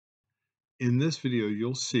In this video,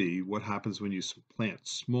 you'll see what happens when you plant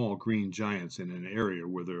small green giants in an area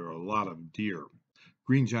where there are a lot of deer.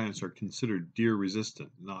 Green giants are considered deer resistant,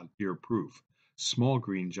 not deer proof. Small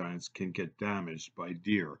green giants can get damaged by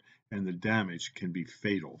deer, and the damage can be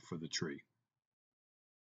fatal for the tree.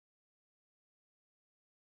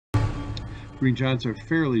 Green giants are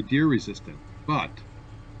fairly deer resistant, but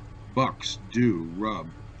bucks do rub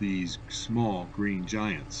these small green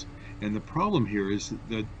giants. And the problem here is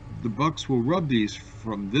that the bucks will rub these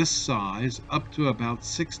from this size up to about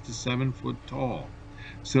 6 to 7 foot tall.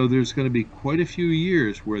 So there's going to be quite a few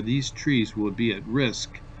years where these trees will be at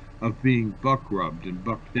risk of being buck rubbed and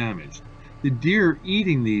buck damaged. The deer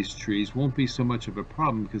eating these trees won't be so much of a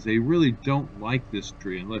problem because they really don't like this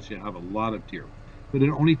tree unless you have a lot of deer. But it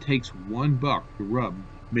only takes one buck to rub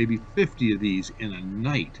maybe 50 of these in a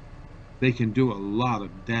night. They can do a lot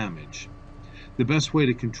of damage. The best way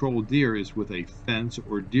to control deer is with a fence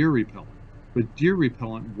or deer repellent, but deer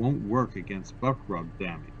repellent won't work against buck rub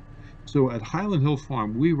damage. So at Highland Hill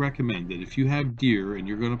Farm, we recommend that if you have deer and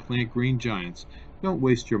you're going to plant green giants, don't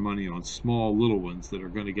waste your money on small little ones that are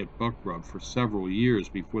going to get buck rub for several years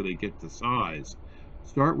before they get to size.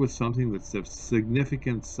 Start with something that's of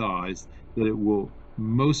significant size that it will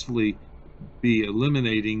mostly be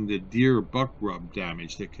eliminating the deer buck rub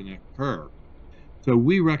damage that can occur. So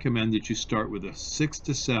we recommend that you start with a 6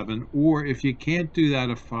 to 7, or if you can't do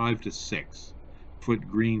that, a 5 to 6 foot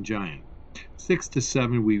green giant. 6 to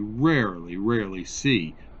 7 we rarely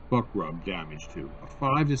see buck rub damage to. A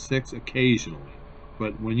 5 to 6 occasionally.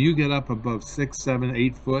 But when you get up above 6, 7,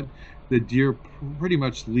 8 foot, the deer pretty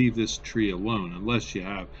much leave this tree alone unless you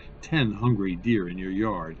have 10 hungry deer in your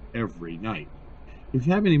yard every night. If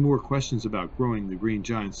you have any more questions about growing the green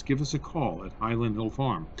giants, give us a call at Highland Hill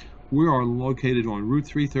Farm. We are located on Route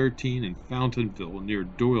 313 in Fountainville near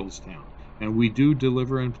Doylestown, and we do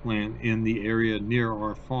deliver and plant in the area near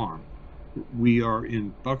our farm. We are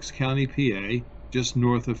in Bucks County, PA, just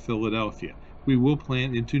north of Philadelphia. We will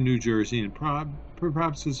plant into New Jersey and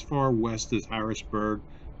perhaps as far west as Harrisburg,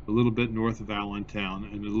 a little bit north of Allentown,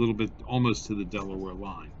 and a little bit almost to the Delaware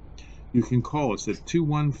line. You can call us at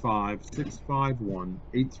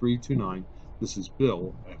 215-651-8329. This is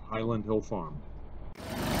Bill at Highland Hill Farm.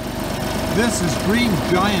 This is green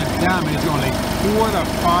giant damage on a 4 to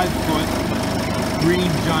 5 foot green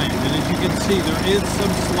giant. And as you can see, there is some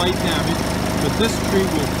slight damage, but this tree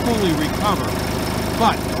will fully recover.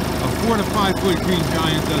 But a 4 to 5 foot green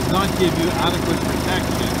giant does not give you adequate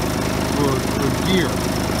protection for deer.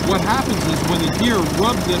 What happens is when the deer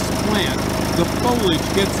rub this plant, the foliage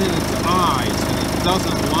gets in its eyes and it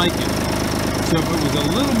doesn't like it. So if it was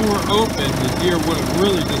a little more open, the deer would have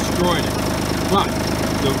really destroyed it. But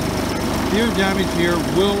the deer damage here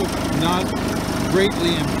will not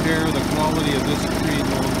greatly impair the quality of this tree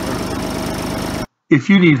long term. If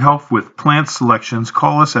you need help with plant selections,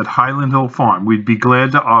 call us at Highland Hill Farm. We'd be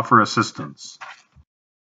glad to offer assistance.